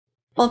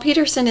While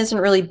Peterson isn't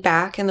really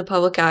back in the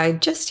public eye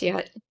just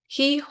yet,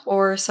 he,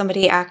 or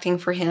somebody acting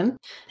for him,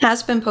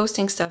 has been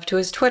posting stuff to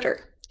his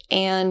Twitter.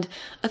 And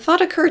a thought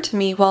occurred to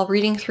me while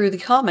reading through the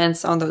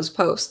comments on those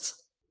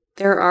posts.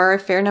 There are a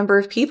fair number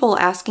of people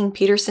asking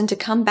Peterson to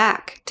come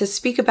back to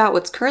speak about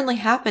what's currently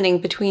happening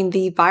between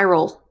the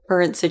viral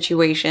current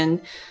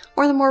situation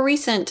or the more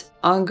recent,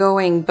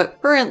 ongoing,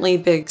 but currently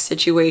big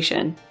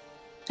situation.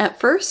 At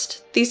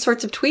first, these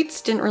sorts of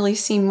tweets didn't really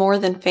seem more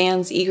than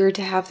fans eager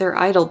to have their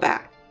idol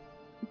back.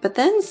 But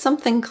then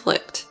something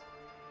clicked.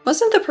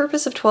 Wasn't the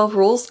purpose of 12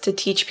 Rules to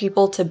teach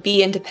people to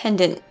be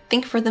independent,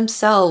 think for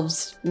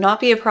themselves, not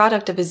be a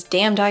product of his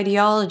damned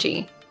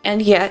ideology?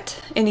 And yet,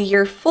 in a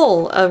year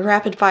full of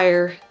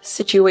rapid-fire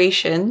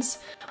situations,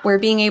 where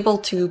being able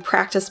to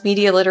practice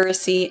media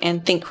literacy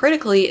and think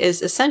critically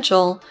is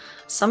essential,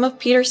 some of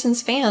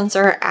Peterson's fans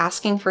are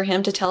asking for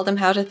him to tell them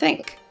how to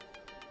think.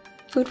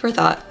 Food for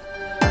thought.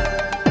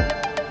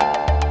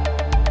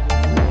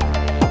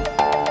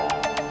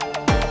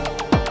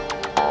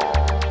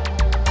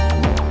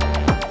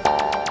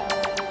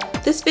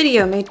 This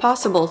video made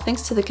possible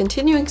thanks to the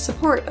continuing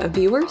support of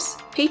viewers,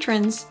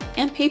 patrons,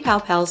 and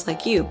PayPal pals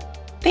like you.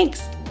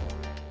 Thanks!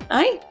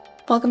 Hi!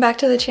 Welcome back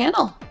to the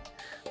channel.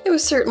 It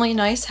was certainly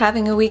nice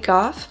having a week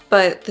off,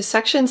 but the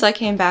sections I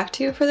came back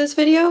to for this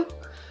video?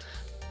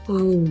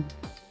 Ooh.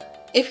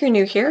 If you're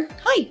new here,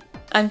 hi!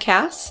 I'm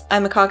Cass,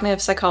 I'm a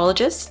cognitive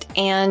psychologist,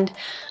 and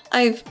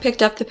I've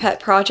picked up the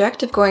pet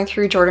project of going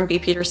through Jordan B.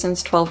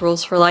 Peterson's 12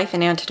 Rules for Life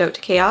and Antidote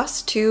to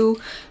Chaos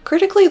to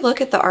critically look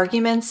at the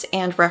arguments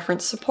and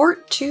reference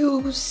support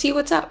to see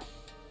what's up.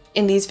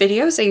 In these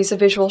videos, I use a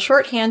visual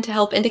shorthand to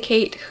help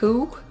indicate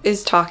who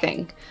is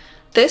talking.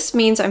 This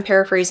means I'm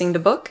paraphrasing the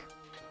book.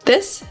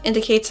 This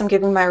indicates I'm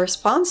giving my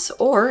response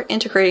or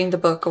integrating the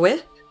book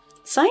with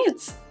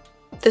science.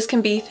 This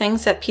can be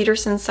things that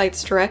Peterson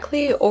cites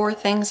directly or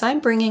things I'm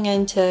bringing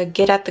in to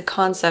get at the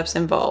concepts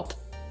involved.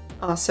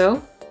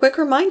 Also, quick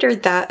reminder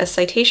that a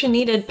citation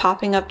needed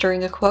popping up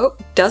during a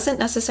quote doesn't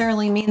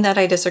necessarily mean that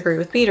I disagree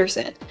with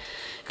Peterson.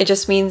 It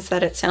just means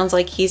that it sounds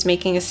like he's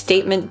making a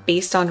statement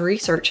based on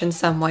research in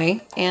some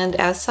way, and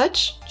as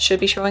such, should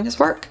be showing his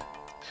work.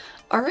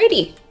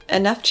 Alrighty,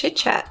 enough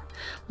chit-chat.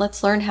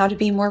 Let's learn how to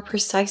be more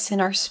precise in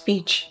our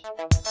speech.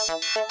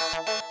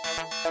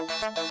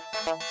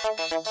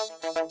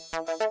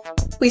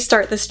 We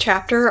start this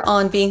chapter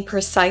on being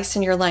precise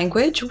in your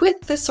language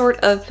with this sort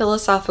of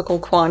philosophical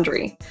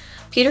quandary.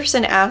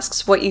 Peterson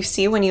asks what you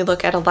see when you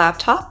look at a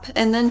laptop,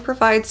 and then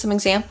provides some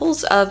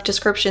examples of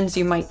descriptions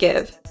you might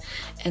give.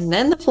 And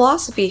then the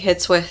philosophy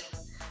hits with,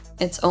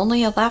 it's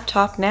only a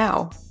laptop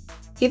now.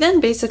 He then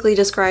basically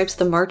describes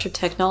the march of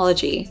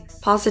technology,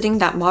 positing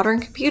that modern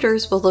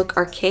computers will look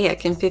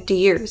archaic in 50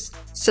 years,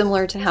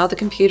 similar to how the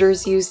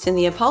computers used in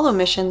the Apollo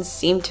missions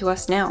seem to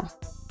us now.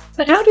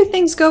 But how do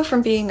things go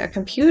from being a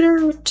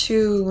computer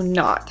to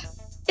not?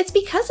 It's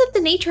because of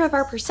the nature of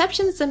our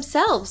perceptions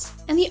themselves,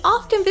 and the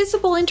often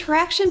visible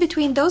interaction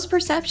between those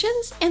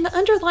perceptions and the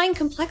underlying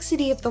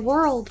complexity of the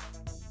world.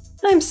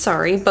 I'm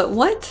sorry, but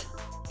what?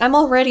 I'm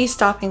already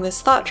stopping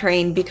this thought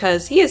train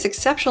because he is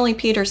exceptionally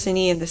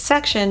Peterson-y in this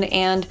section,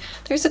 and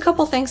there's a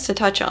couple things to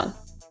touch on.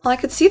 While I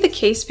could see the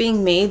case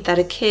being made that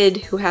a kid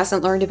who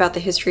hasn't learned about the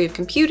history of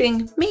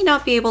computing may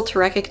not be able to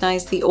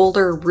recognize the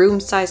older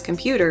room-sized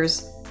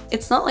computers,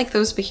 it's not like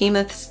those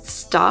behemoths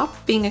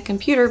stop being a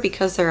computer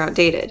because they're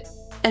outdated.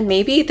 And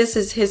maybe this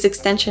is his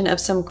extension of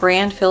some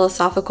grand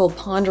philosophical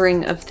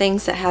pondering of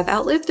things that have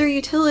outlived their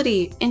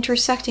utility,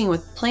 intersecting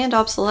with planned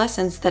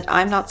obsolescence that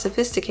I'm not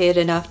sophisticated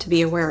enough to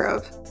be aware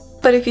of.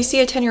 But if you see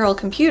a 10-year-old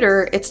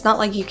computer, it's not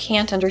like you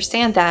can't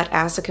understand that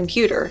as a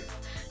computer.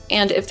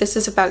 And if this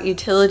is about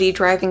utility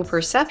driving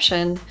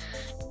perception,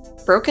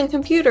 broken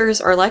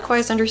computers are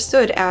likewise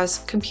understood as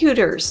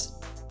computers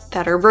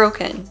that are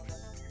broken.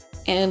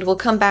 And we'll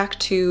come back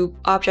to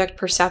object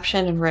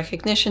perception and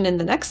recognition in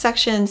the next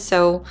section,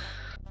 so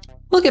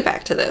we'll get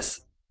back to this.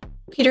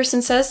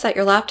 Peterson says that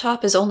your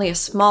laptop is only a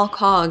small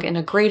cog in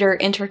a greater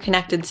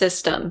interconnected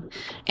system,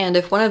 and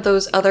if one of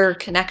those other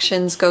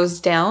connections goes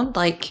down,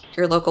 like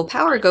your local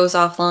power goes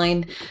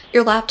offline,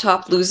 your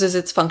laptop loses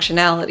its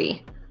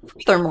functionality.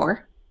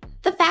 Furthermore,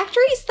 the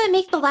factories that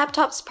make the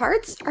laptop's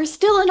parts are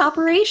still in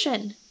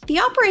operation. The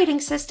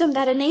operating system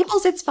that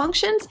enables its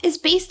functions is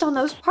based on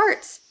those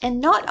parts, and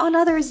not on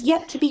others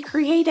yet to be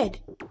created.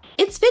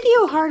 Its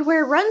video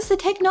hardware runs the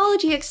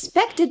technology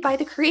expected by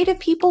the creative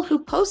people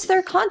who post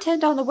their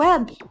content on the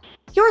web.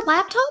 Your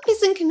laptop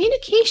is in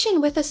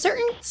communication with a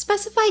certain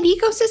specified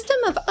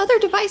ecosystem of other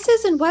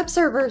devices and web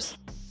servers.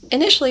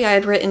 Initially, I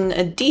had written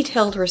a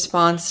detailed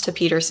response to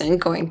Peterson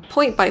going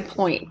point by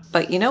point,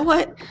 but you know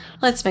what?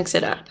 Let's mix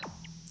it up.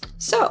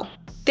 So,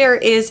 there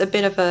is a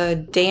bit of a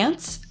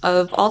dance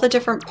of all the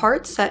different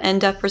parts that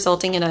end up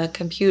resulting in a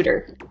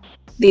computer.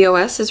 The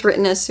OS is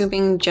written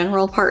assuming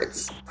general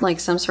parts, like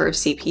some sort of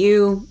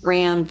CPU,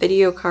 RAM,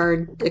 video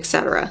card,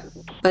 etc.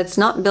 But it's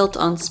not built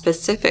on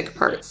specific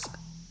parts.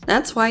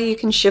 That's why you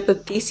can ship a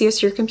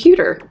Theseus your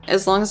computer,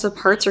 as long as the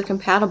parts are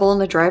compatible and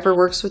the driver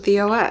works with the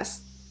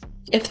OS.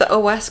 If the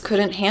OS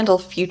couldn't handle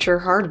future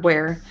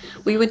hardware,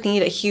 we would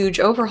need a huge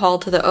overhaul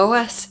to the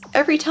OS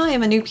every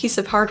time a new piece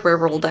of hardware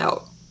rolled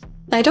out.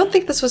 I don't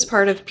think this was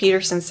part of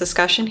Peterson's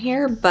discussion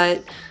here,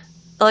 but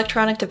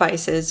electronic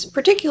devices,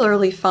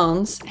 particularly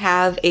phones,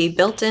 have a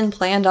built-in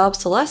planned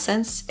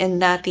obsolescence in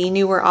that the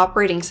newer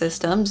operating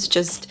systems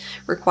just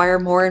require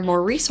more and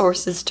more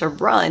resources to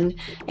run,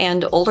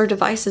 and older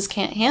devices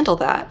can't handle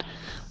that.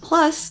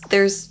 Plus,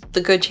 there's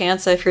the good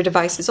chance that if your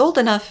device is old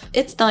enough,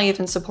 it's not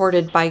even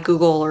supported by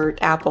Google or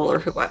Apple or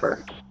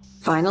whoever.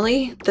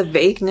 Finally, the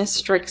vagueness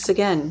strikes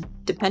again.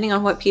 Depending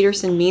on what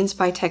Peterson means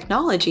by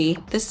technology,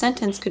 this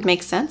sentence could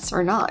make sense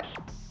or not.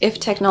 If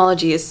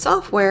technology is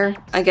software,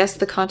 I guess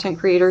the content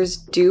creators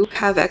do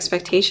have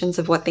expectations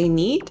of what they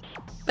need.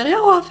 But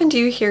how often do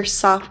you hear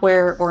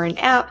software or an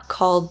app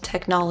called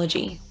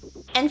technology?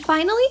 And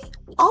finally,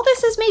 all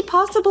this is made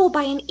possible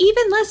by an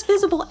even less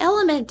visible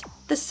element,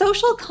 the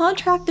social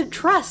contract of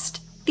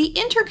trust, the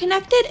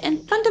interconnected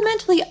and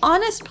fundamentally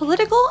honest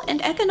political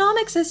and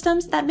economic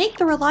systems that make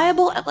the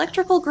reliable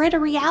electrical grid a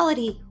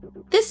reality.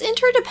 This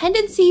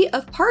interdependency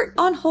of part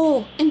on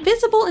whole,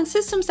 invisible in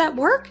systems that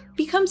work,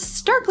 becomes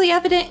starkly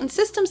evident in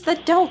systems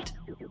that don't.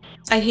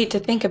 I hate to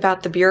think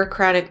about the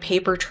bureaucratic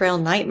paper trail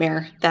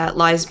nightmare that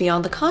lies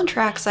beyond the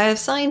contracts I have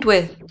signed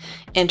with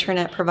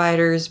internet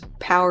providers,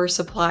 power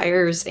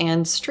suppliers,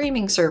 and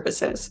streaming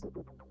services.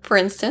 For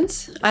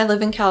instance, I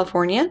live in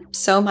California,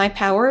 so my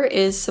power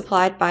is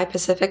supplied by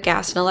Pacific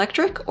Gas and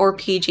Electric, or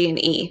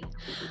PG&E.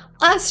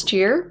 Last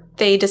year,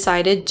 they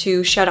decided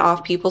to shut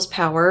off people's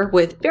power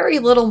with very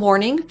little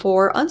warning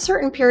for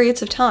uncertain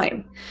periods of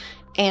time.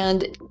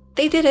 And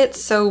they did it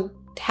so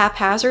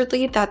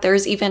haphazardly that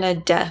there's even a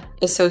death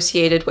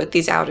associated with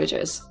these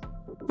outages.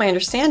 My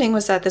understanding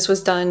was that this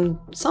was done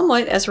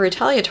somewhat as a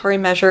retaliatory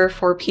measure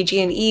for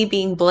PG&E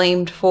being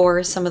blamed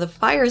for some of the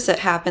fires that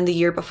happened the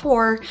year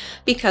before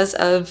because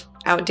of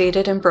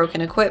outdated and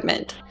broken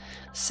equipment.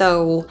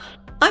 So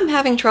I'm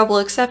having trouble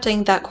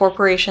accepting that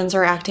corporations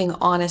are acting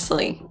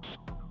honestly.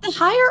 The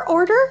higher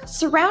order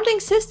surrounding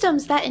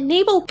systems that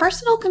enable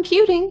personal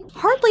computing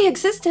hardly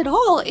exist at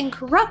all in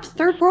corrupt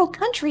third world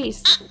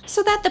countries,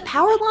 so that the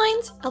power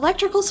lines,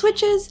 electrical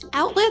switches,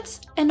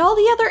 outlets, and all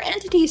the other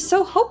entities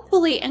so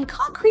hopefully and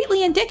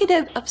concretely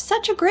indicative of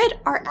such a grid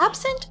are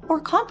absent or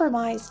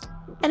compromised,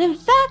 and in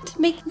fact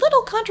make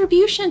little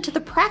contribution to the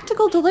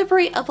practical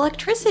delivery of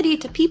electricity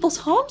to people's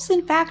homes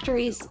and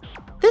factories.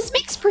 This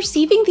makes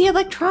perceiving the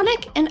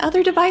electronic and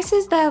other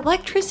devices that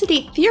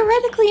electricity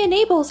theoretically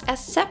enables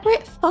as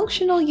separate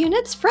functional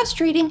units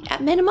frustrating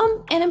at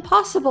minimum and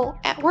impossible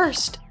at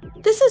worst.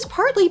 This is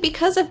partly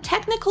because of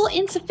technical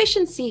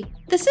insufficiency.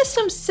 The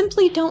systems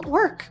simply don't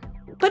work.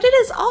 But it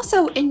is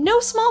also in no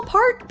small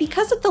part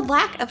because of the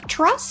lack of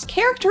trust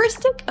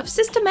characteristic of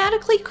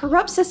systematically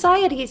corrupt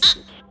societies.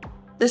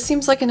 This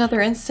seems like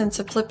another instance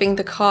of flipping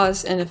the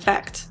cause and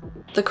effect.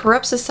 The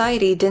corrupt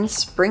society didn't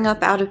spring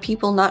up out of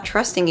people not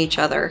trusting each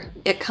other.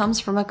 It comes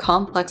from a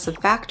complex of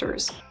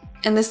factors.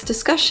 And this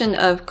discussion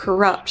of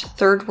corrupt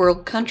third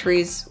world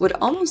countries would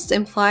almost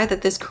imply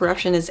that this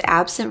corruption is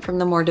absent from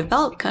the more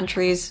developed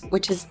countries,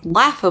 which is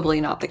laughably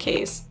not the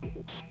case.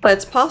 But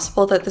it's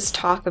possible that this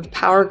talk of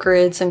power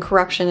grids and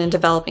corruption in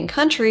developing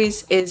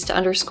countries is to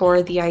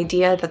underscore the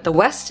idea that the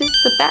West is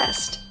the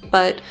best,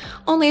 but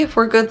only if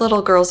we're good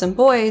little girls and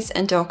boys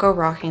and don't go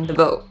rocking the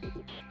boat.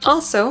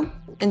 Also,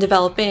 in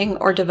developing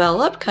or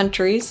developed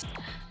countries,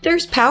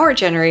 there's power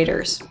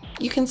generators.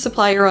 You can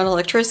supply your own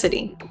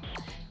electricity.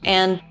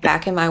 And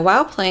back in my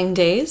WoW playing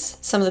days,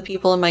 some of the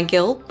people in my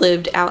guild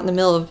lived out in the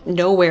middle of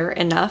nowhere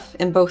enough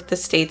in both the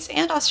States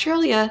and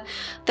Australia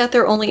that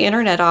their only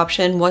internet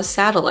option was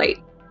satellite.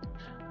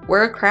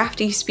 We're a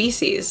crafty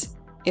species.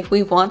 If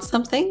we want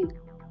something,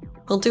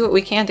 we'll do what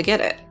we can to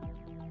get it.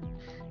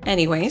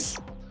 Anyways,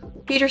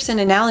 Peterson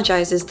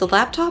analogizes the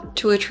laptop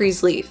to a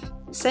tree's leaf,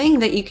 saying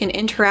that you can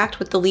interact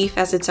with the leaf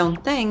as its own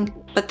thing,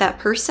 but that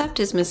percept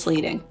is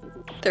misleading.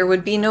 There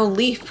would be no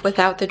leaf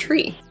without the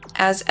tree,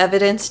 as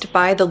evidenced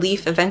by the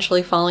leaf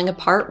eventually falling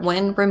apart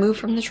when removed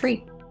from the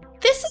tree.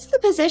 This is the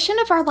position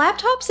of our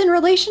laptops in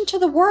relation to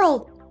the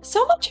world.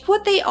 So much of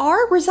what they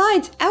are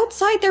resides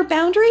outside their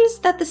boundaries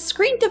that the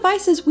screen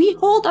devices we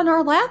hold on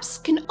our laps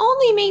can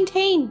only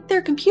maintain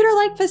their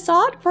computer-like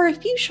facade for a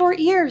few short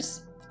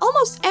years.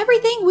 Almost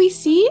everything we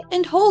see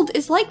and hold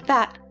is like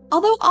that,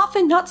 although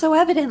often not so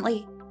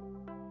evidently.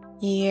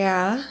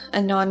 Yeah,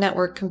 a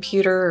non-network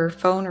computer or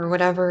phone or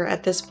whatever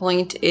at this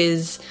point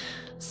is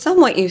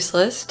somewhat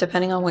useless,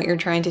 depending on what you're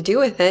trying to do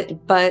with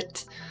it,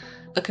 but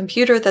a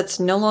computer that's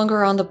no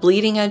longer on the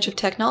bleeding edge of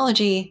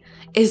technology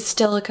is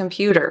still a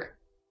computer.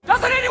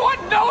 Doesn't anyone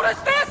notice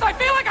this? I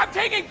feel like I'm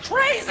taking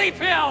crazy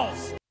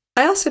pills!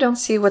 I also don't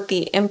see what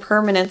the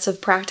impermanence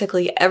of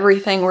practically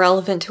everything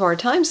relevant to our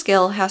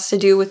timescale has to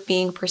do with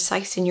being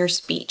precise in your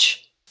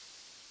speech.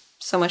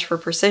 So much for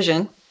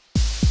precision.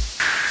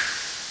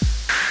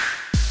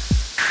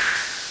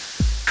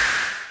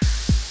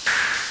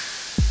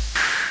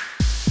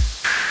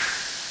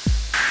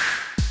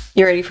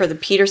 You ready for the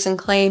Peterson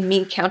claim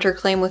meet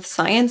counterclaim with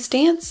science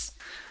dance?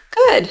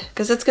 Good,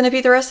 because it's going to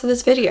be the rest of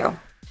this video.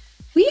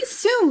 We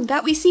assume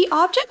that we see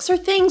objects or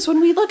things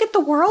when we look at the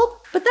world,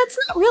 but that's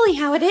not really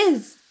how it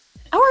is.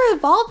 Our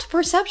evolved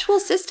perceptual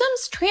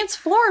systems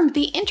transform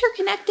the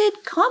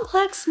interconnected,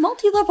 complex,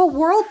 multi-level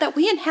world that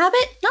we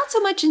inhabit not so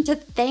much into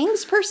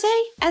things per se,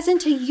 as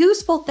into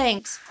useful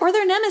things, or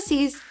their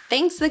nemesis,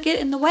 things that get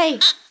in the way.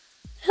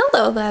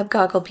 Hello, Lab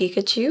Goggle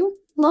Pikachu.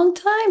 Long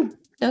time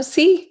no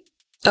see.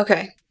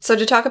 Okay, so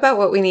to talk about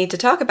what we need to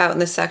talk about in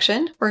this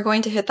section, we're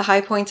going to hit the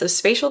high points of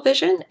spatial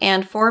vision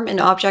and form and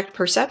object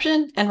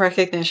perception and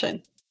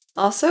recognition.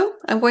 Also,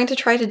 I'm going to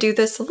try to do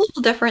this a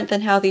little different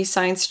than how these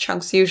science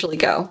chunks usually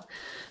go.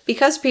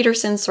 Because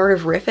Peterson's sort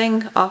of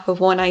riffing off of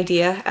one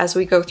idea as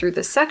we go through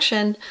this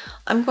section,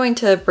 I'm going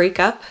to break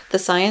up the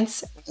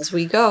science as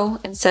we go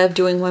instead of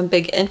doing one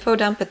big info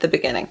dump at the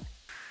beginning.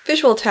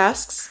 Visual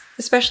tasks,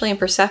 especially in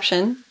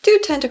perception, do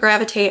tend to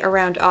gravitate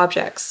around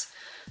objects.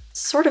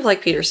 Sort of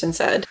like Peterson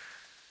said.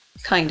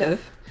 Kind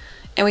of.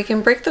 And we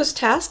can break those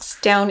tasks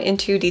down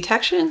into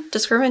detection,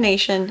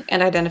 discrimination,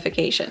 and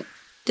identification.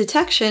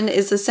 Detection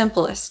is the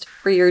simplest,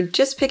 where you're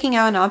just picking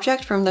out an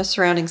object from the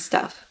surrounding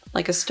stuff,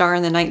 like a star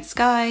in the night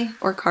sky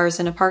or cars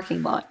in a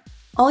parking lot.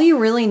 All you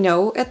really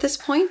know at this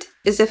point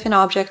is if an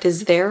object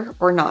is there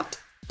or not.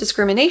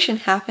 Discrimination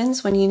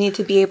happens when you need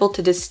to be able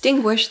to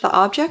distinguish the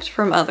object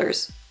from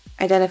others.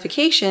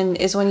 Identification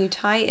is when you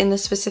tie in the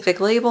specific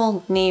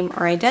label, name,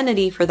 or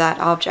identity for that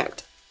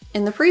object.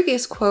 In the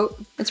previous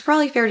quote, it's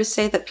probably fair to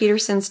say that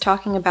Peterson's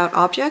talking about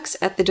objects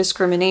at the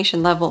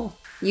discrimination level,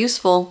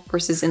 useful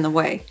versus in the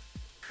way.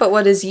 But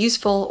what is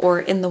useful or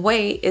in the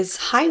way is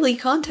highly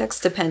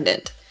context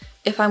dependent.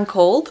 If I'm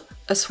cold,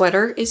 a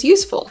sweater is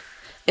useful.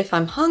 If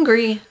I'm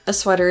hungry, a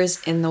sweater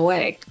is in the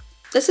way.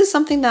 This is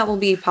something that will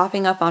be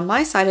popping up on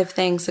my side of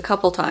things a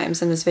couple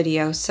times in this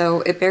video,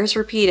 so it bears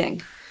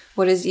repeating.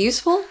 What is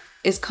useful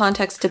is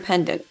context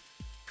dependent.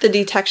 The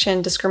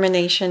detection,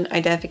 discrimination,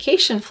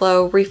 identification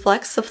flow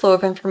reflects the flow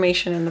of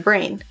information in the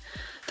brain.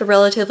 The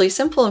relatively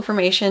simple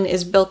information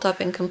is built up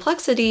in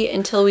complexity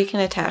until we can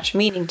attach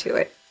meaning to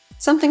it.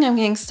 Something I'm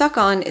getting stuck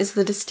on is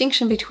the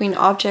distinction between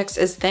objects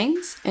as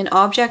things and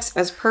objects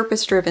as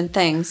purpose-driven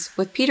things,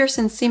 with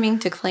Peterson seeming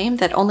to claim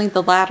that only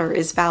the latter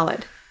is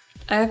valid.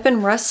 I have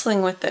been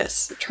wrestling with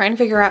this, trying to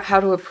figure out how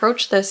to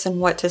approach this and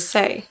what to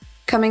say.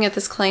 Coming at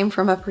this claim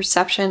from a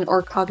perception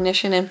or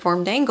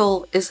cognition-informed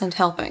angle isn't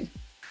helping.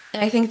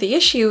 And I think the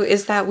issue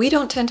is that we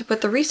don't tend to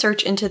put the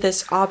research into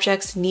this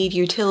objects need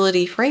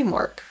utility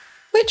framework,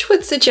 which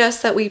would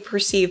suggest that we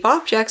perceive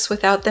objects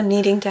without them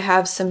needing to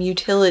have some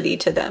utility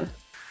to them.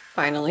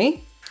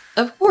 Finally,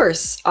 of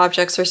course,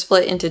 objects are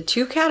split into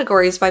two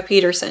categories by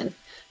Peterson,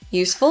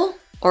 useful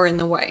or in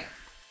the way.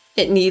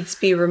 It needs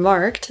to be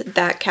remarked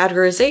that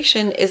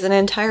categorization is an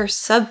entire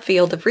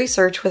subfield of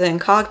research within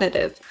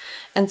cognitive,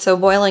 and so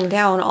boiling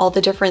down all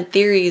the different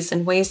theories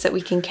and ways that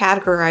we can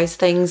categorize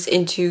things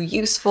into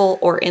useful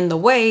or in the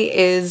way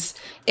is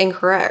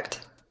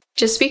incorrect.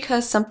 Just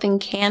because something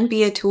can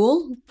be a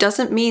tool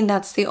doesn't mean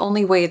that's the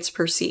only way it's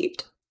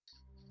perceived.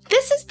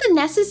 This is the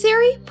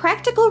necessary,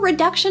 practical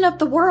reduction of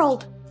the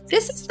world.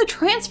 This is the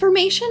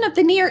transformation of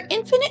the near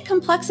infinite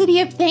complexity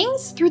of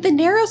things through the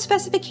narrow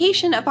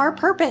specification of our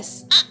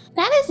purpose.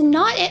 That is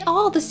not at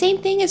all the same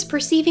thing as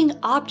perceiving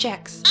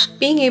objects.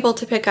 Being able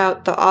to pick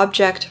out the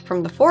object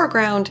from the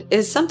foreground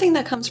is something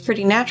that comes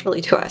pretty naturally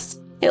to us,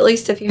 at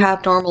least if you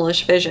have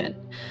normalish vision.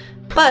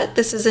 But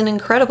this is an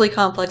incredibly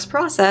complex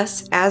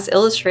process, as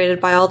illustrated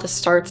by all the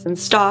starts and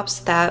stops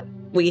that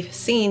we've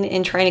seen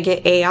in trying to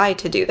get AI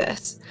to do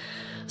this.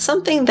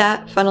 Something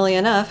that, funnily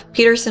enough,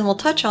 Peterson will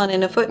touch on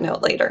in a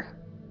footnote later.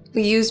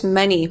 We use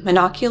many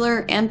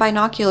monocular and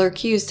binocular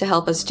cues to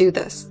help us do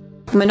this.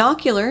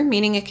 Monocular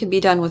meaning it can be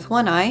done with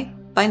one eye,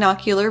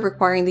 binocular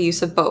requiring the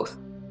use of both.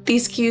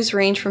 These cues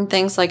range from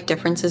things like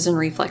differences in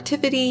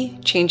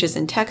reflectivity, changes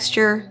in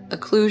texture,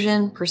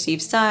 occlusion,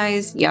 perceived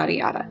size, yada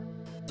yada.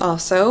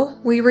 Also,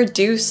 we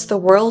reduce the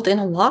world in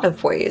a lot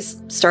of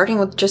ways, starting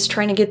with just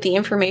trying to get the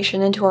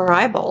information into our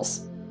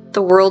eyeballs.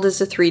 The world is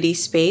a 3D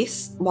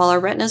space, while our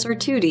retinas are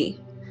 2D.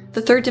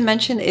 The third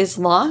dimension is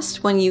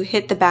lost when you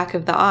hit the back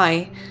of the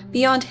eye,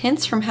 beyond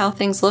hints from how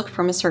things look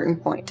from a certain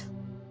point.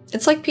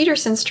 It's like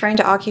Peterson's trying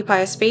to occupy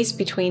a space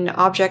between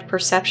object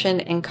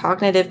perception and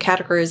cognitive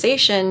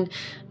categorization,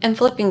 and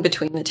flipping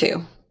between the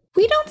two.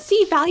 We don't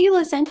see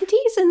valueless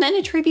entities and then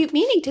attribute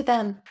meaning to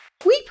them.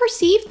 We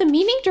perceive the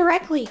meaning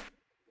directly.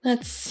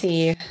 Let's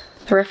see.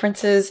 The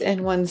references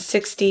in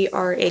 160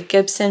 are a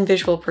Gibson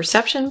visual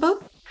perception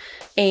book,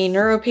 a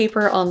neuro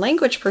paper on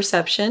language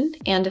perception,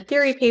 and a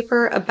theory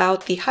paper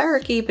about the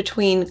hierarchy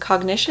between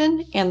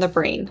cognition and the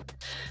brain.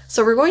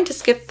 So we're going to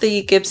skip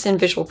the Gibson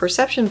visual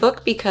perception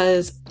book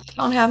because I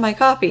don't have my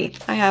copy.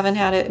 I haven't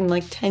had it in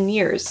like 10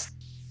 years.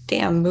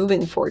 Damn,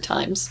 moving 4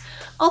 times.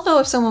 Although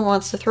if someone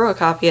wants to throw a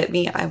copy at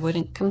me, I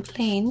wouldn't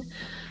complain.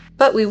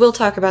 But we will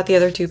talk about the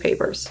other 2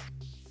 papers.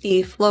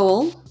 The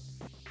Flowell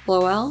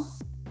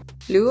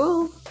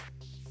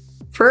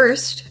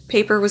first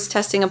paper was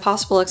testing a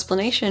possible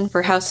explanation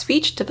for how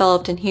speech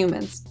developed in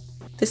humans.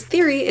 This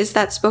theory is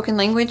that spoken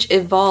language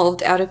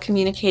evolved out of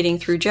communicating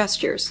through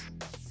gestures.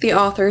 The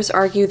authors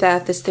argue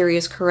that this theory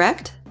is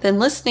correct, then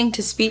listening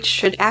to speech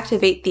should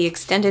activate the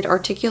extended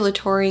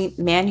articulatory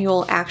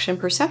manual action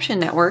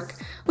perception network,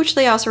 which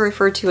they also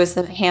refer to as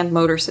the hand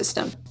motor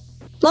system.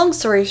 Long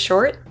story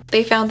short,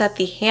 they found that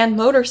the hand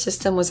motor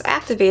system was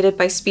activated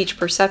by speech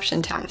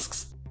perception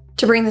tasks.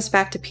 To bring this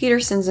back to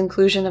Peterson's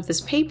inclusion of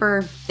this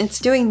paper, it's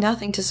doing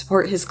nothing to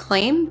support his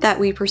claim that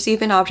we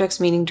perceive an object's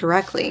meaning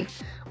directly,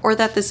 or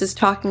that this is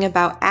talking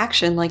about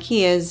action like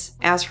he is,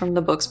 as from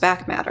the book's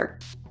back matter.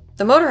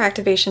 The motor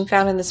activation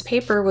found in this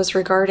paper was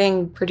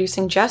regarding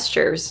producing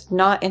gestures,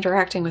 not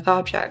interacting with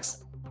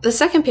objects. The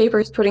second paper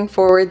is putting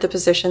forward the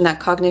position that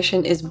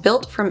cognition is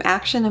built from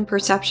action and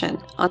perception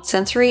on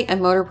sensory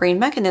and motor brain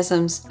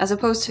mechanisms, as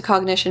opposed to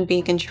cognition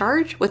being in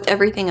charge with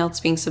everything else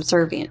being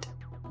subservient.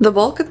 The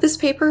bulk of this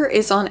paper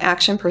is on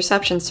action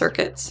perception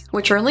circuits,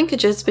 which are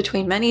linkages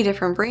between many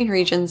different brain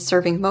regions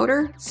serving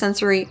motor,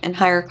 sensory, and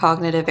higher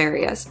cognitive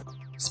areas.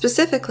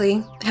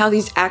 Specifically, how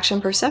these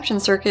action perception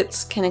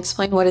circuits can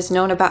explain what is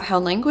known about how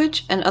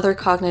language and other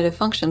cognitive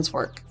functions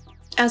work.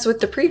 As with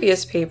the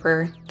previous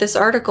paper, this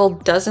article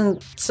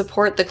doesn't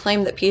support the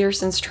claim that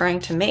Peterson's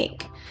trying to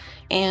make.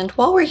 And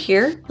while we're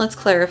here, let's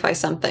clarify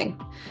something.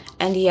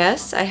 And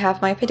yes, I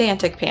have my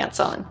pedantic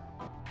pants on.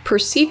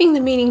 Perceiving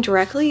the meaning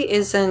directly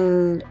is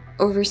an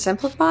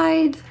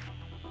oversimplified,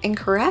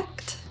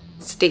 incorrect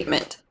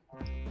statement.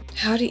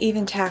 How to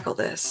even tackle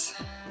this?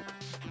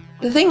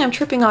 The thing I'm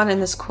tripping on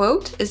in this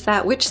quote is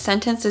that which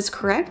sentence is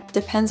correct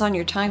depends on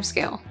your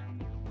timescale.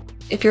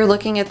 If you're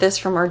looking at this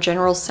from our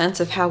general sense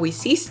of how we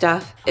see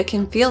stuff, it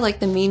can feel like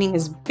the meaning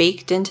is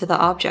baked into the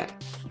object.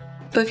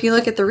 But if you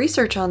look at the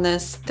research on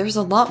this, there's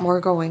a lot more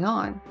going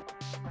on.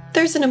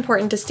 There's an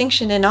important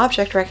distinction in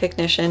object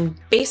recognition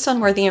based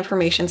on where the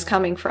information's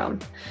coming from,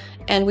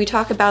 and we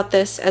talk about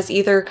this as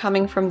either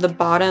coming from the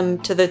bottom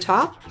to the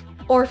top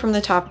or from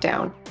the top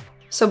down.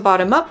 So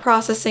bottom-up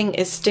processing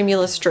is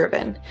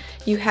stimulus-driven.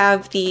 You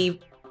have the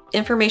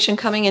information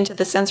coming into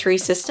the sensory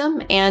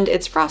system and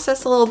it's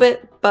processed a little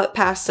bit, but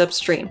passed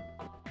upstream.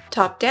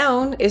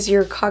 Top-down is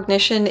your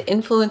cognition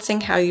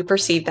influencing how you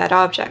perceive that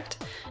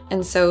object,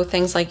 and so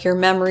things like your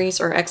memories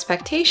or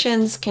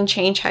expectations can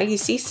change how you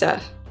see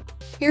stuff.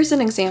 Here's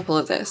an example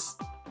of this.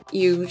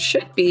 You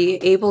should be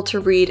able to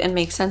read and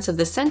make sense of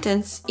the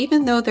sentence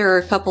even though there are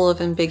a couple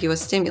of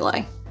ambiguous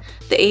stimuli.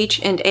 The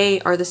H and A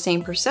are the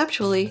same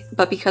perceptually,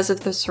 but because of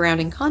the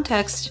surrounding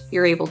context,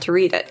 you're able to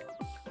read it.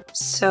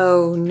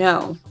 So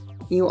no,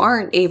 you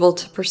aren't able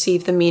to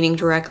perceive the meaning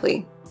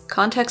directly.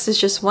 Context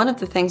is just one of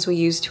the things we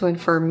use to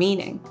infer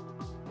meaning.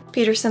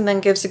 Peterson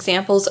then gives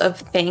examples of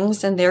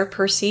things and their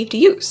perceived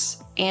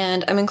use,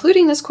 and I'm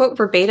including this quote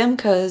verbatim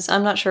because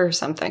I'm not sure of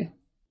something.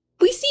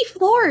 We see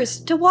floors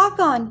to walk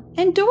on,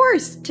 and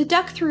doors to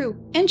duck through,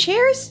 and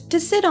chairs to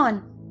sit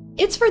on.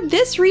 It's for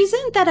this reason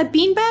that a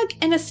beanbag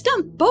and a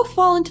stump both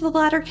fall into the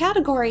latter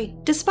category,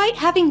 despite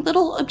having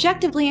little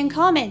objectively in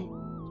common.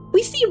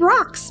 We see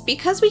rocks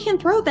because we can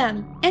throw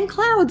them, and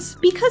clouds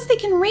because they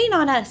can rain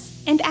on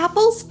us, and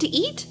apples to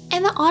eat,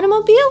 and the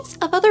automobiles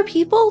of other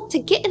people to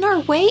get in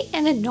our way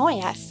and annoy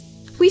us.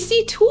 We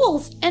see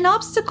tools and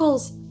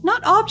obstacles,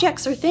 not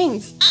objects or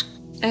things.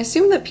 I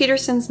assume that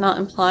Peterson's not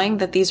implying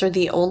that these are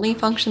the only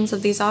functions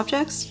of these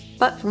objects,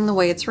 but from the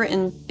way it's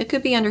written, it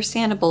could be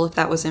understandable if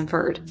that was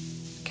inferred.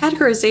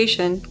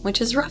 Categorization, which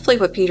is roughly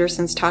what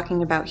Peterson's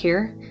talking about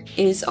here,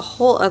 is a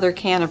whole other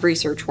can of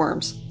research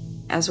worms.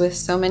 As with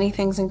so many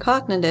things in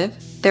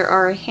cognitive, there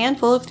are a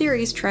handful of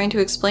theories trying to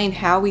explain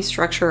how we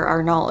structure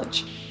our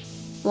knowledge.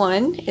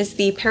 One is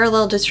the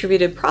parallel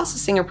distributed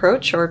processing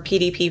approach, or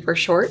PDP for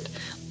short,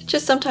 which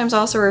is sometimes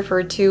also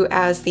referred to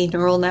as the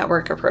neural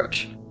network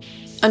approach.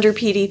 Under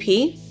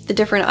PDP, the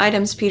different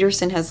items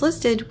Peterson has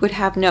listed would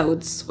have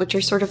nodes, which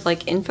are sort of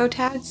like info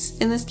tags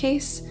in this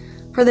case,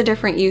 for the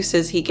different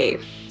uses he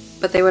gave.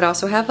 But they would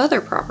also have other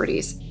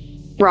properties.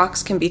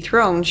 Rocks can be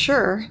thrown,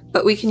 sure,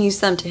 but we can use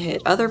them to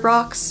hit other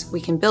rocks,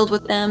 we can build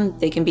with them,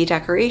 they can be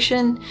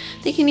decoration,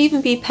 they can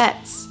even be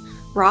pets.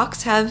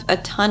 Rocks have a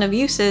ton of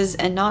uses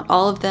and not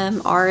all of them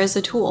are as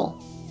a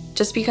tool.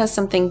 Just because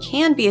something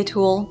can be a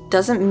tool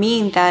doesn't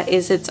mean that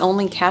is its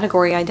only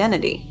category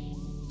identity.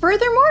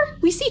 Furthermore,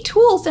 we see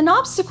tools and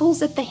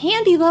obstacles at the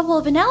handy level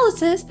of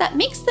analysis that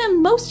makes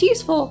them most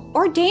useful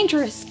or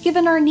dangerous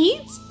given our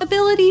needs,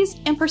 abilities,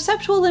 and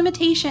perceptual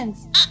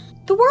limitations.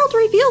 The world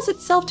reveals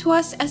itself to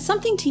us as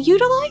something to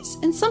utilize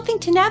and something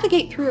to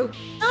navigate through,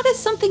 not as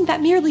something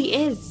that merely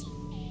is.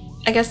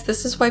 I guess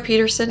this is why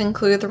Peterson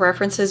included the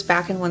references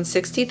back in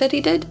 160 that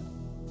he did.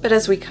 But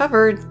as we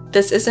covered,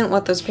 this isn't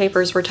what those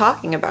papers were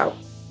talking about.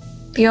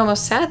 The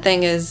almost sad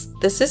thing is,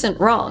 this isn't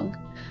wrong.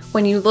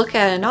 When you look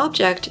at an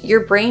object, your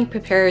brain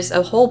prepares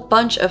a whole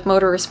bunch of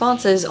motor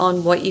responses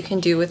on what you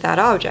can do with that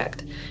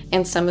object.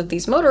 And some of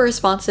these motor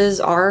responses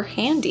are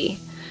handy.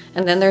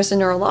 And then there's a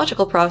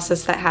neurological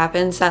process that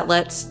happens that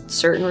lets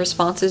certain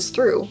responses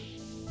through.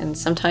 And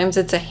sometimes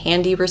it's a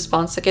handy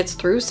response that gets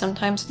through,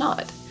 sometimes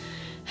not.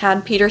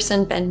 Had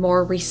Peterson been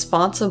more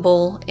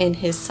responsible in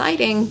his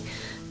citing,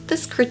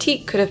 this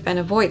critique could have been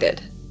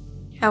avoided.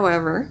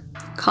 However,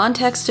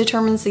 context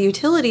determines the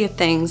utility of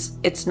things,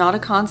 it's not a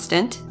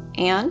constant,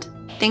 and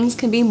things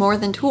can be more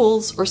than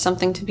tools or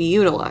something to be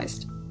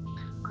utilized.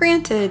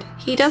 Granted,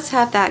 he does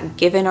have that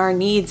given our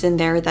needs in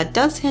there that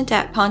does hint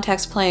at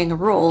context playing a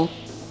role,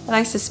 but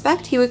I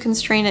suspect he would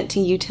constrain it to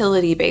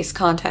utility-based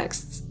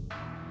contexts.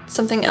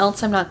 Something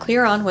else I'm not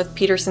clear on with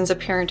Peterson's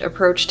apparent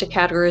approach to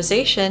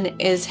categorization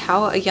is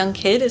how a young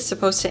kid is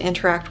supposed to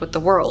interact with the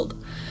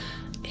world.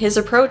 His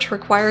approach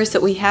requires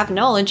that we have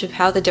knowledge of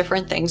how the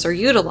different things are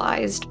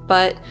utilized,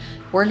 but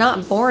we're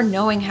not born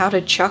knowing how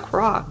to chuck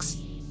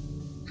rocks.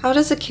 How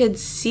does a kid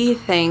see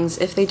things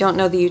if they don't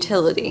know the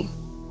utility?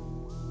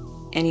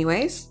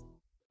 Anyways,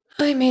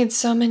 I made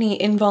so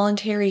many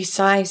involuntary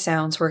sigh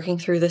sounds working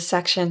through this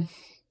section.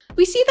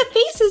 We see the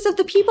faces of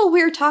the people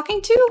we're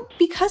talking to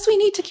because we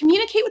need to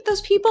communicate with those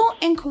people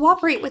and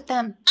cooperate with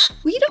them.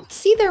 We don't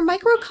see their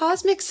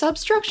microcosmic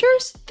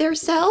substructures, their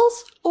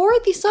cells, or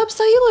the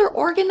subcellular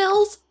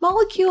organelles,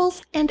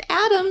 molecules, and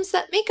atoms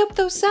that make up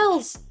those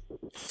cells.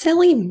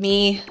 Silly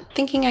me,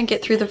 thinking I'd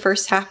get through the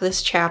first half of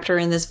this chapter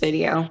in this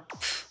video.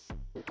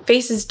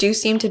 Faces do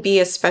seem to be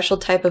a special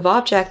type of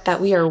object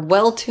that we are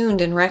well tuned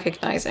in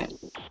recognizing.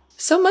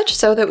 So much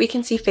so that we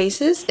can see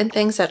faces in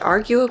things that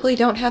arguably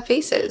don't have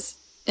faces.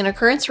 An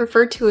occurrence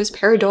referred to as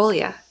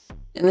pareidolia.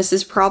 And this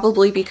is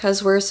probably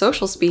because we're a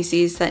social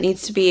species that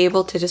needs to be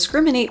able to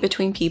discriminate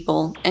between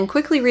people and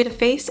quickly read a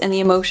face and the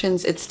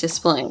emotions it's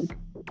displaying.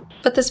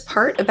 But this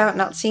part about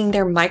not seeing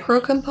their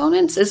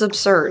microcomponents is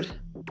absurd.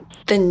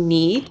 The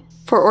need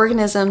for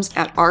organisms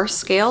at our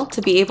scale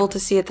to be able to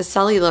see at the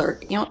cellular,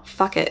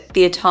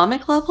 the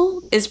atomic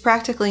level is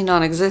practically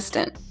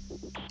non-existent.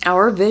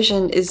 Our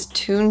vision is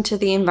tuned to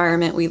the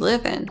environment we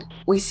live in.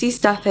 We see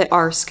stuff at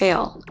our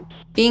scale.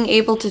 Being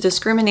able to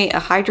discriminate a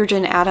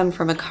hydrogen atom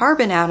from a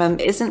carbon atom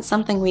isn't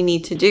something we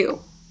need to do.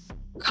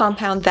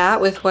 Compound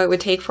that with what it would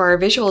take for our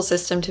visual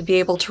system to be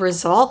able to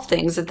resolve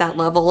things at that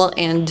level,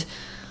 and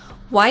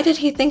why did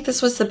he think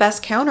this was the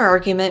best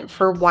counter-argument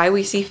for why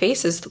we see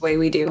faces the way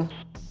we do?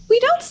 We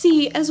don't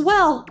see, as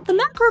well, the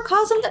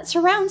macrocosm that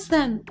surrounds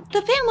them,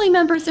 the family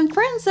members and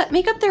friends that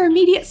make up their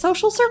immediate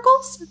social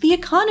circles, the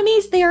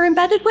economies they are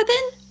embedded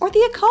within, or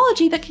the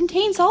ecology that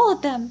contains all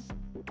of them.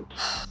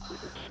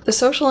 The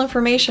social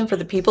information for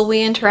the people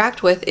we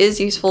interact with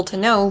is useful to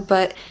know,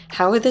 but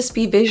how would this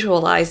be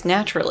visualized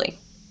naturally?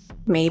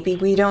 Maybe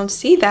we don't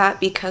see that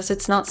because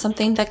it's not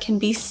something that can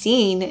be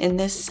seen in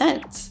this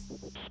sense.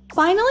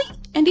 Finally,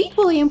 and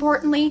equally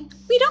importantly,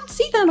 we don't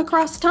see them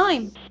across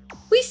time.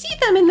 We see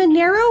them in the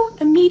narrow,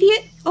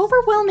 immediate,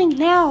 overwhelming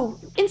now,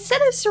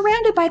 instead of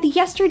surrounded by the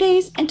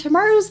yesterdays and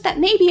tomorrows that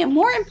may be a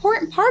more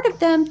important part of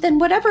them than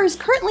whatever is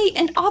currently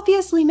and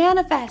obviously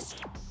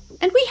manifest.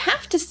 And we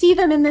have to see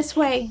them in this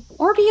way,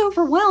 or be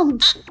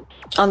overwhelmed.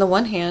 On the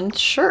one hand,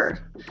 sure.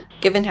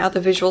 Given how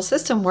the visual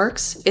system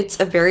works,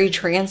 it's a very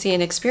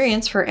transient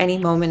experience for any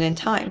moment in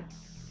time.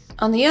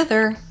 On the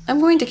other, I'm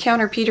going to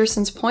counter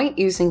Peterson's point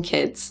using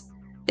kids.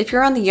 If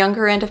you're on the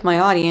younger end of my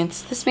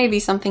audience, this may be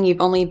something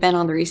you've only been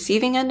on the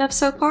receiving end of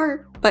so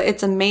far, but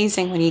it's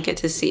amazing when you get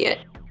to see it.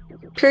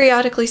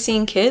 Periodically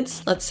seeing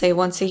kids, let's say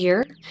once a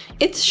year,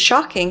 it's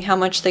shocking how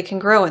much they can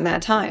grow in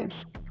that time.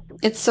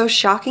 It's so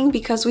shocking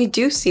because we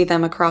do see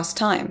them across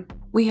time.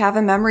 We have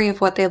a memory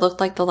of what they looked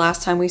like the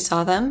last time we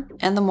saw them,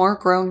 and the more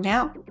grown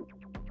now.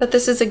 But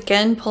this is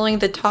again pulling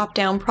the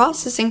top-down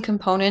processing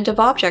component of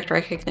object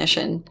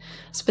recognition,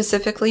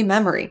 specifically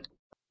memory.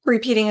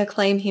 Repeating a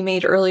claim he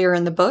made earlier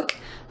in the book,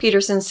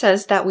 Peterson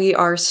says that we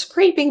are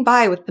scraping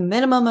by with the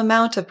minimum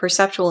amount of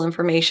perceptual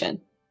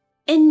information.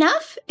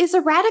 Enough is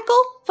a radical,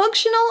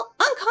 functional,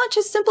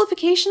 unconscious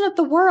simplification of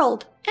the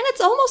world, and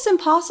it's almost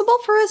impossible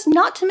for us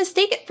not to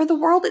mistake it for the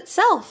world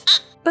itself.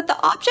 But the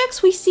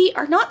objects we see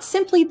are not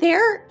simply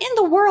there in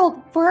the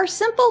world for our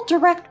simple,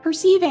 direct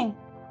perceiving.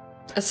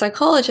 A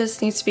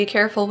psychologist needs to be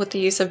careful with the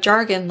use of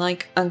jargon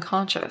like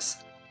unconscious.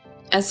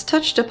 As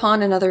touched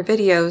upon in other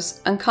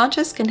videos,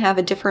 unconscious can have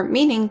a different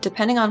meaning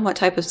depending on what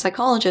type of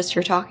psychologist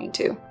you're talking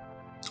to.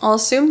 I'll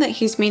assume that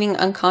he's meaning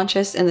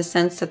unconscious in the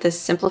sense that this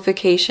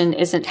simplification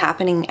isn't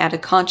happening at a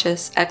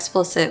conscious,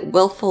 explicit,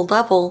 willful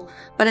level,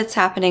 but it's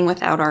happening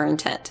without our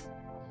intent.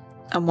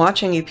 I'm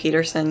watching you,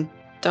 Peterson.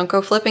 Don't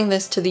go flipping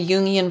this to the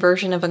Jungian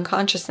version of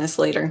unconsciousness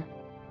later.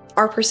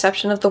 Our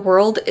perception of the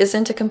world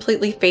isn't a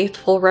completely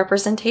faithful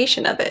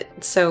representation of it,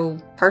 so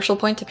partial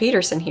point to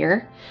Peterson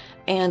here,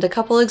 and a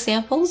couple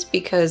examples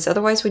because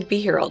otherwise we'd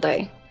be here all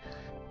day.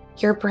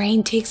 Your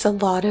brain takes a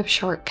lot of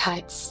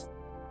shortcuts.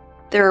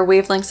 There are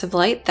wavelengths of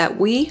light that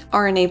we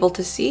are unable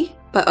to see,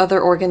 but other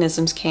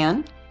organisms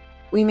can.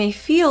 We may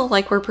feel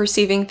like we're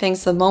perceiving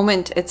things the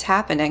moment it's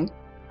happening,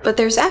 but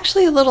there's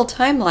actually a little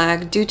time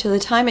lag due to the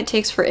time it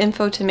takes for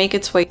info to make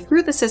its way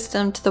through the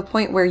system to the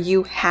point where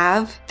you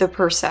have the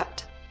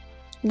percept.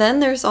 Then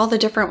there's all the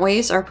different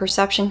ways our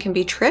perception can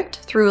be tricked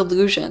through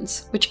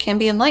illusions, which can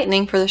be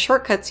enlightening for the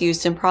shortcuts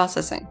used in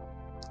processing.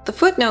 The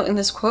footnote in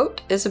this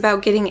quote is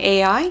about getting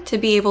AI to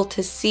be able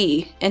to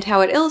see and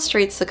how it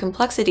illustrates the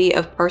complexity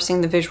of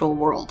parsing the visual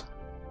world.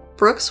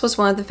 Brooks was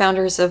one of the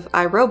founders of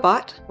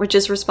iRobot, which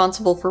is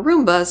responsible for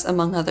Roombas,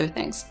 among other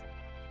things.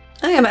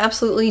 I am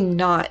absolutely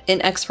not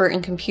an expert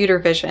in computer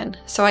vision,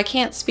 so I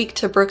can't speak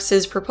to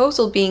Brooks's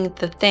proposal being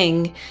the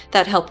thing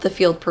that helped the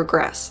field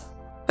progress.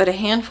 But a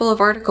handful of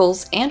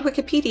articles and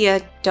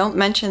Wikipedia don't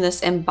mention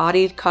this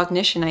embodied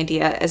cognition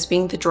idea as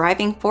being the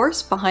driving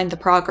force behind the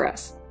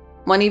progress.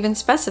 One even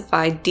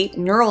specified deep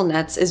neural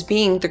nets as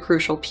being the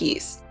crucial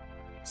piece.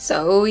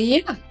 So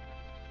yeah,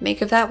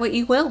 make of that what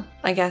you will,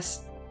 I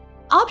guess.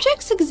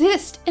 Objects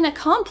exist in a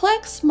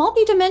complex,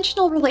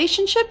 multidimensional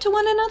relationship to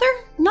one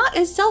another, not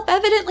as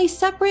self-evidently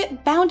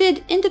separate,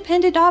 bounded,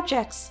 independent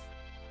objects.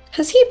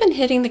 Has he been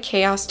hitting the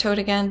chaos toad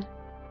again?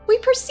 We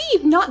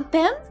perceive not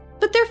them,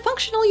 but their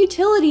functional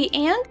utility,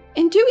 and,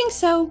 in doing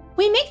so,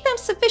 we make them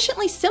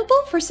sufficiently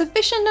simple for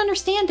sufficient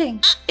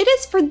understanding. It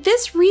is for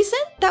this reason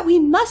that we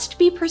must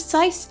be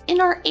precise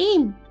in our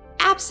aim.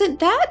 Absent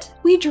that,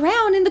 we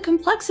drown in the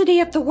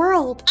complexity of the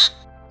world.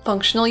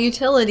 Functional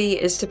utility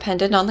is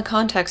dependent on the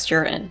context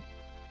you're in.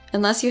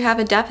 Unless you have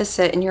a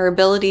deficit in your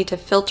ability to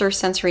filter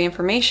sensory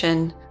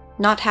information,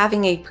 not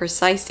having a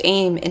precise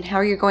aim in how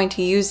you're going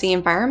to use the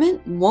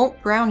environment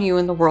won't drown you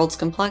in the world's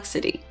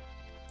complexity.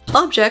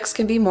 Objects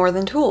can be more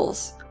than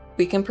tools.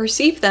 We can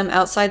perceive them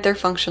outside their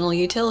functional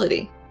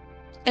utility.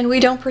 And we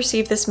don't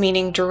perceive this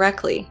meaning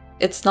directly.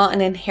 It's not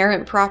an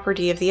inherent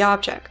property of the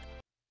object.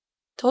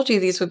 Told you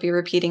these would be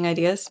repeating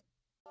ideas.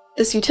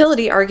 This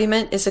utility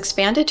argument is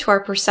expanded to our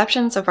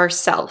perceptions of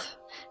ourself,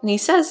 and he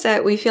says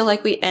that we feel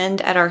like we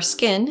end at our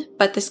skin,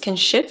 but this can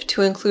shift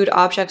to include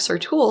objects or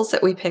tools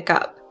that we pick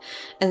up,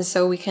 and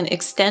so we can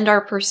extend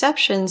our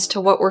perceptions to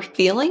what we're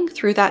feeling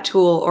through that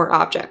tool or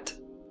object.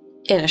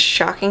 In a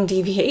shocking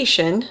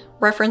deviation,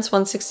 reference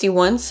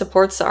 161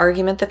 supports the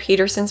argument that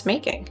Peterson's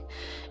making,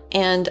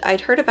 and I'd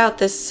heard about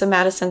this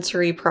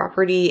somatosensory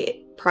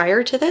property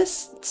prior to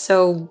this,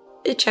 so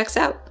it checks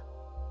out.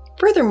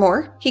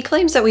 Furthermore, he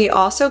claims that we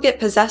also get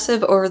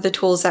possessive over the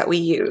tools that we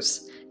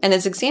use, and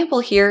his example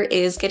here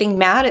is getting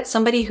mad at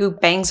somebody who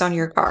bangs on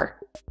your car.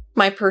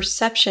 My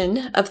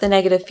perception of the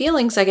negative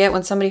feelings I get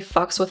when somebody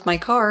fucks with my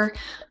car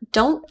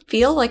don't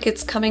feel like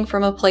it's coming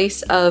from a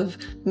place of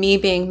me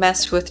being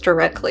messed with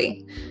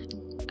directly.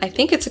 I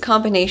think it's a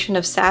combination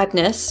of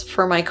sadness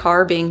for my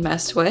car being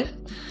messed with,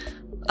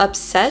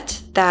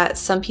 upset that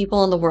some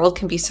people in the world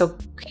can be so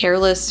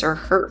careless or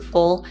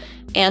hurtful,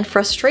 and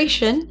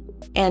frustration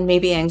and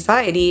maybe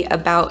anxiety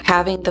about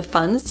having the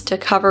funds to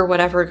cover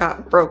whatever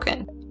got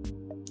broken.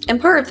 And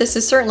part of this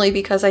is certainly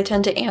because I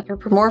tend to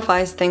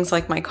anthropomorphize things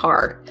like my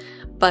car.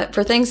 But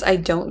for things I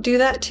don't do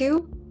that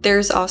to,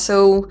 there's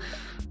also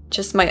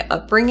just my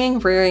upbringing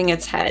rearing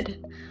its head.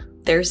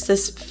 There's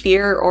this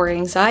fear or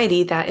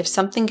anxiety that if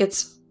something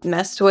gets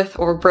messed with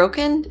or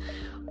broken,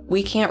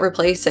 we can't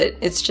replace it.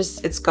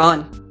 It's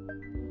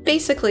gone.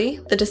 Basically,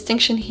 the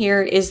distinction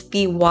here is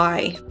the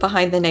why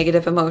behind the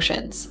negative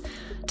emotions.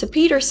 To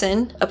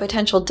Peterson, a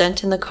potential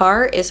dent in the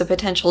car is a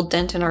potential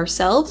dent in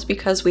ourselves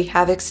because we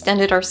have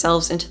extended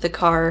ourselves into the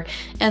car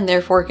and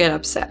therefore get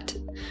upset.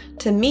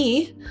 To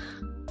me,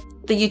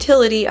 the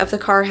utility of the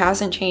car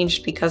hasn't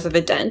changed because of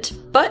a dent,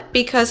 but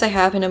because I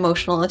have an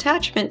emotional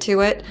attachment to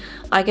it,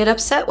 I get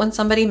upset when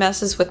somebody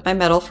messes with my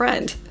metal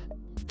friend.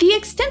 The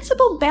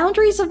extensible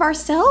boundaries of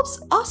ourselves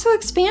also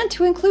expand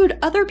to include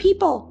other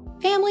people,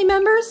 family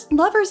members,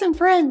 lovers, and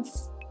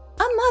friends.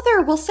 A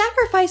mother will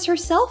sacrifice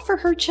herself for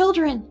her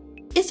children.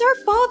 Is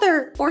our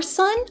father, or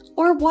son,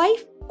 or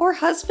wife, or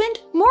husband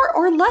more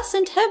or less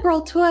integral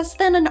to us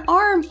than an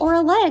arm or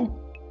a leg?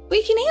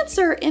 We can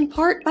answer in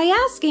part by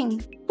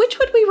asking, which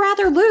would we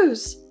rather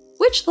lose?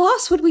 Which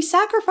loss would we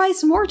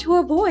sacrifice more to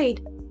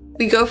avoid?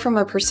 We go from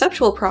a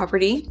perceptual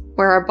property,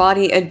 where our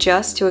body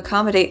adjusts to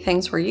accommodate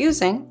things we're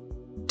using,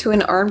 to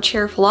an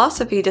armchair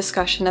philosophy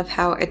discussion of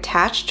how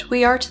attached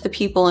we are to the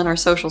people in our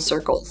social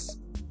circles.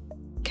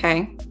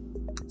 Okay,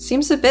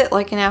 seems a bit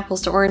like an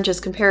apples to oranges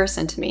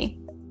comparison to me.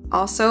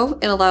 Also,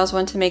 it allows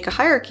one to make a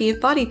hierarchy of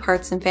body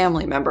parts and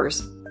family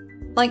members.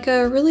 Like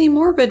a really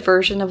morbid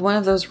version of one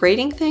of those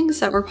rating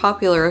things that were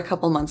popular a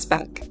couple months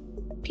back.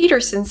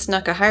 Peterson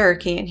snuck a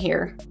hierarchy in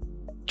here.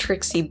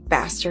 Tricksy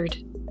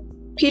bastard.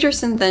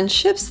 Peterson then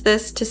shifts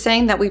this to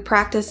saying that we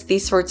practice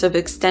these sorts of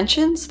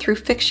extensions through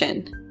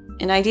fiction,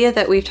 an idea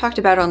that we've talked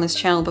about on this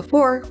channel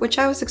before, which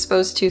I was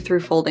exposed to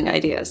through folding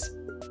ideas.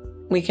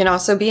 We can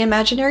also be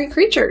imaginary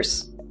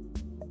creatures.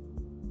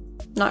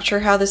 Not sure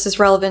how this is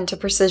relevant to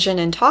precision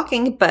in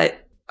talking,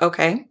 but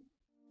okay.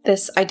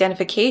 This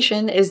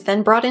identification is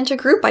then brought into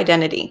group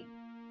identity,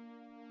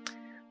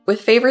 with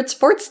favorite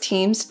sports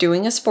teams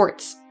doing a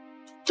sports.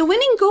 The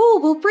winning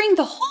goal will bring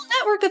the whole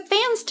network of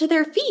fans to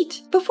their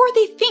feet before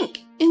they think,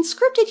 in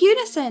scripted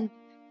unison.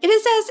 It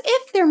is as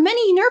if their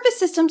many nervous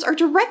systems are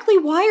directly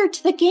wired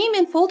to the game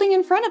unfolding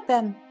in front of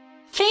them.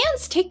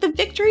 Fans take the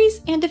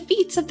victories and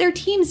defeats of their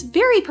teams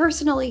very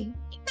personally,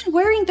 even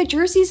wearing the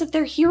jerseys of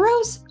their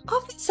heroes,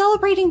 often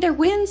celebrating their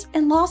wins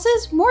and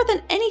losses more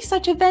than any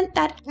such event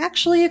that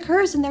actually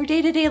occurs in their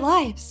day-to-day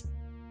lives.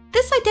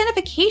 This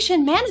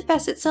identification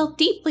manifests itself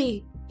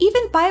deeply,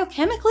 even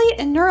biochemically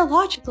and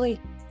neurologically.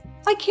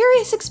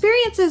 Vicarious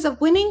experiences of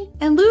winning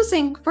and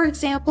losing, for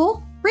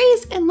example,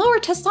 raise and lower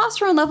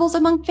testosterone levels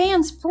among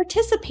fans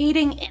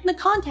participating in the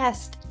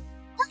contest.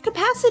 Our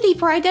capacity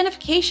for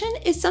identification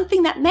is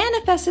something that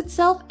manifests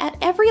itself at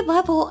every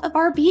level of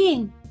our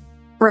being.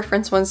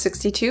 Reference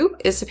 162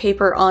 is a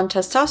paper on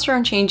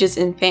testosterone changes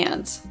in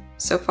fans.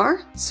 So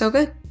far, so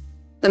good.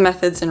 The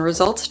methods and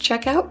results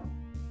check out.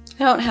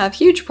 I don't have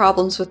huge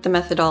problems with the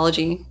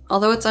methodology,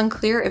 although it's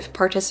unclear if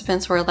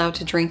participants were allowed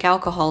to drink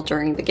alcohol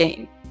during the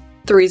game.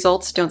 The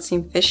results don't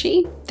seem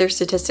fishy, their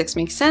statistics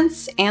make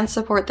sense, and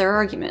support their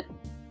argument.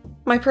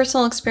 My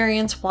personal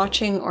experience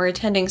watching or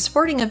attending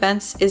sporting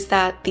events is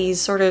that these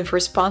sort of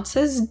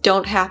responses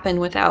don't happen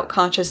without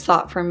conscious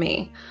thought from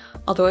me,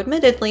 although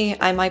admittedly,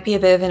 I might be a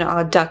bit of an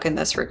odd duck in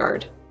this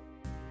regard.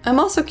 I'm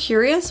also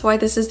curious why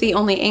this is the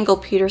only angle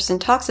Peterson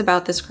talks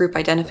about this group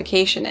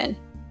identification in.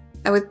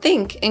 I would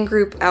think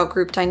in-group,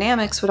 out-group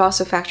dynamics would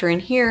also factor in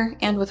here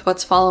and with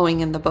what's following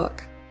in the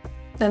book.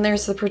 Then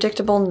there's the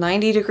predictable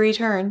 90-degree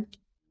turn.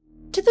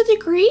 To the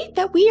degree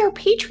that we are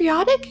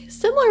patriotic,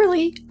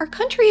 similarly, our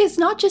country is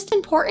not just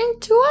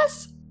important to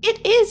us,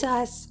 it is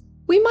us.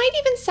 We might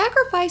even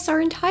sacrifice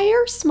our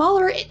entire,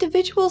 smaller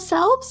individual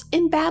selves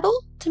in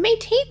battle to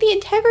maintain the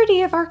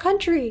integrity of our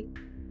country.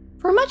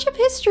 For much of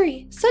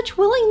history, such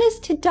willingness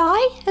to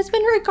die has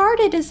been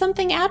regarded as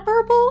something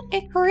admirable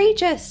and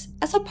courageous,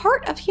 as a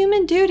part of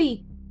human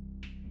duty.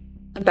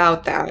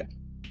 About that.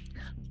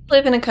 We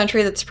live in a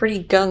country that's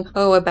pretty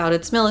gung-ho about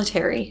its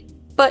military,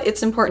 but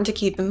it's important to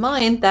keep in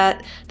mind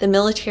that the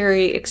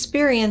military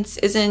experience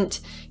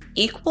isn't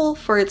equal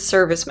for its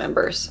service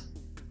members.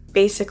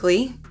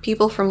 Basically,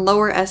 people from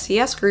lower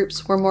SES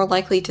groups were more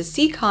likely to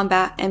see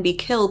combat and be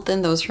killed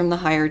than those from the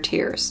higher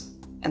tiers.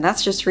 And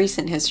that's just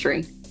recent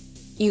history.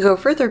 You go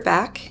further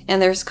back,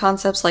 and there's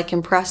concepts like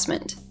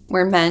impressment,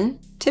 where men,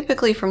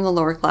 typically from the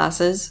lower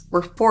classes,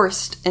 were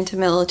forced into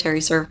military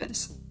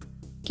service.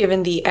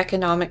 Given the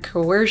economic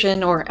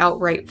coercion or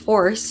outright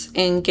force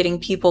in getting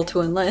people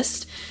to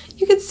enlist,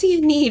 you could see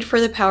a need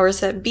for the powers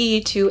that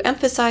be to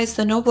emphasize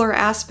the nobler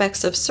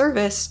aspects of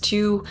service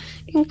to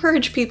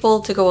encourage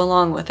people to go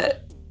along with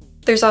it.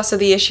 There's also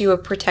the issue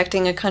of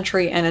protecting a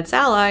country and its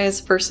allies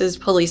versus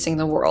policing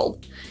the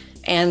world.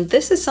 And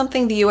this is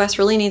something the US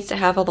really needs to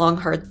have a long,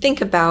 hard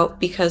think about,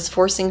 because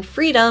forcing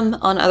freedom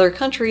on other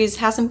countries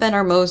hasn't been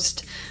our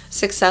most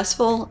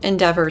successful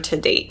endeavor to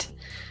date.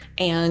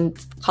 And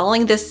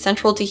calling this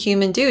central to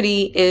human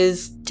duty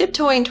is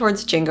tiptoeing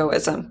towards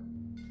jingoism.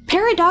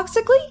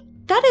 Paradoxically,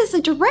 that is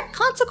a direct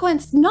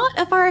consequence not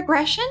of our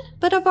aggression,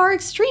 but of our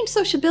extreme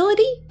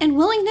sociability and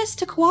willingness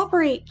to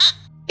cooperate.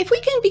 If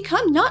we can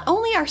become not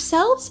only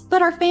ourselves,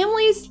 but our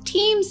families,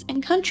 teams,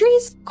 and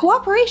countries,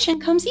 cooperation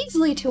comes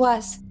easily to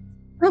us,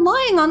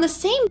 relying on the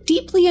same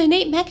deeply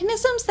innate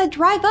mechanisms that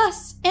drive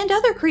us and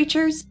other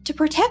creatures to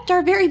protect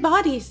our very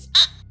bodies.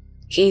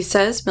 He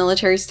says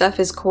military stuff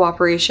is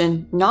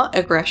cooperation, not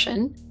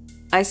aggression.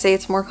 I say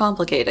it's more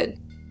complicated.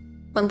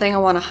 One thing I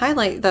want to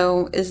highlight,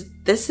 though, is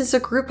this is a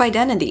group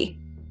identity.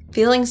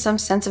 Feeling some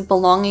sense of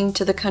belonging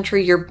to the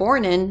country you're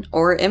born in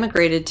or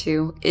immigrated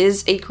to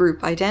is a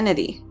group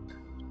identity.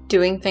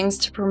 Doing things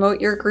to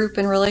promote your group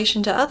in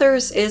relation to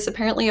others is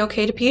apparently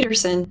okay to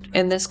Peterson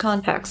in this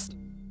context.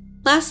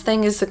 Last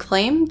thing is the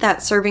claim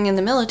that serving in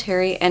the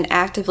military and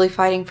actively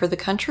fighting for the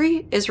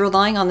country is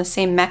relying on the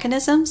same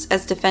mechanisms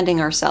as defending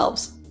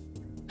ourselves.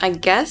 I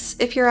guess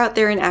if you're out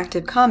there in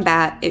active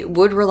combat, it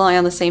would rely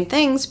on the same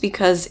things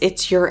because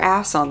it's your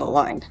ass on the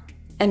line.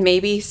 And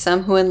maybe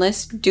some who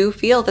enlist do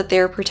feel that they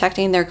are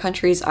protecting their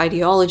country's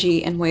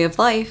ideology and way of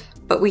life,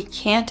 but we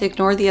can't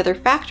ignore the other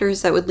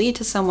factors that would lead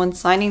to someone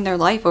signing their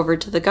life over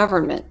to the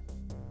government.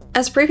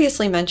 As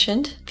previously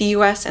mentioned, the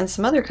US and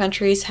some other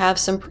countries have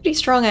some pretty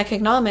strong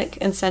economic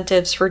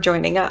incentives for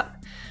joining up.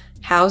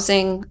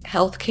 Housing,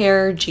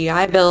 healthcare,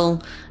 GI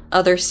Bill,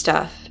 other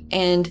stuff.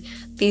 And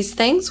these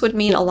things would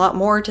mean a lot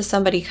more to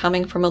somebody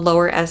coming from a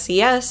lower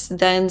SES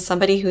than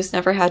somebody who's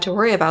never had to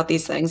worry about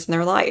these things in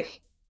their life.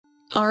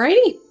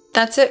 Alrighty,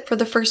 that's it for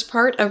the first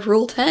part of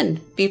Rule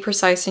 10, be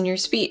precise in your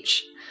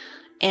speech.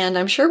 And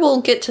I'm sure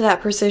we'll get to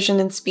that precision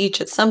in speech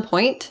at some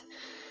point,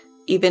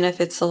 even if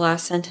it's the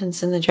last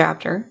sentence in the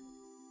chapter.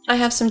 I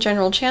have some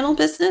general channel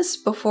business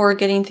before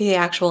getting to the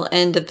actual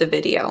end of the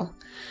video.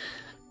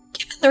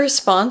 Given the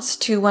response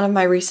to one of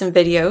my recent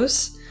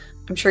videos,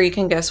 I'm sure you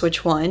can guess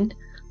which one,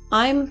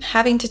 I'm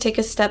having to take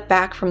a step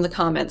back from the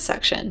comments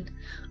section.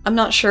 I'm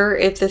not sure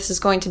if this is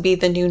going to be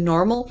the new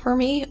normal for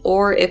me,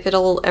 or if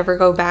it'll ever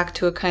go back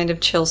to a kind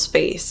of chill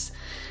space.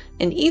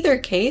 In either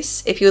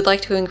case, if you would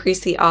like to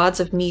increase the odds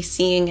of me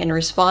seeing and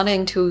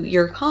responding to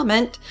your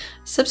comment,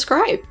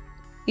 subscribe.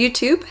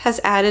 YouTube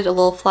has added a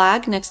little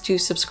flag next to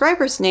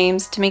subscribers'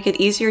 names to make it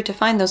easier to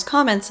find those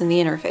comments in the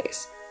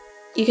interface.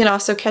 You can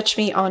also catch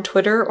me on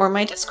Twitter or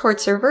my Discord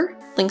server,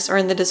 links are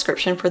in the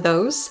description for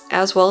those,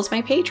 as well as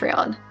my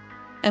Patreon.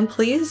 And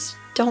please,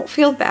 don't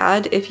feel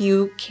bad if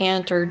you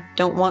can't or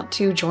don't want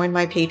to join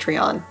my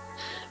Patreon.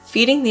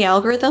 Feeding the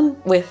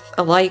algorithm with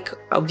a like,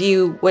 a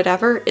view,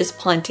 whatever is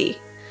plenty.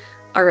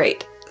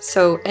 Alright,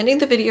 So ending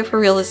the video for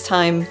real this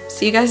time.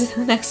 See you guys in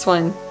the next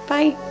one.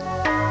 Bye!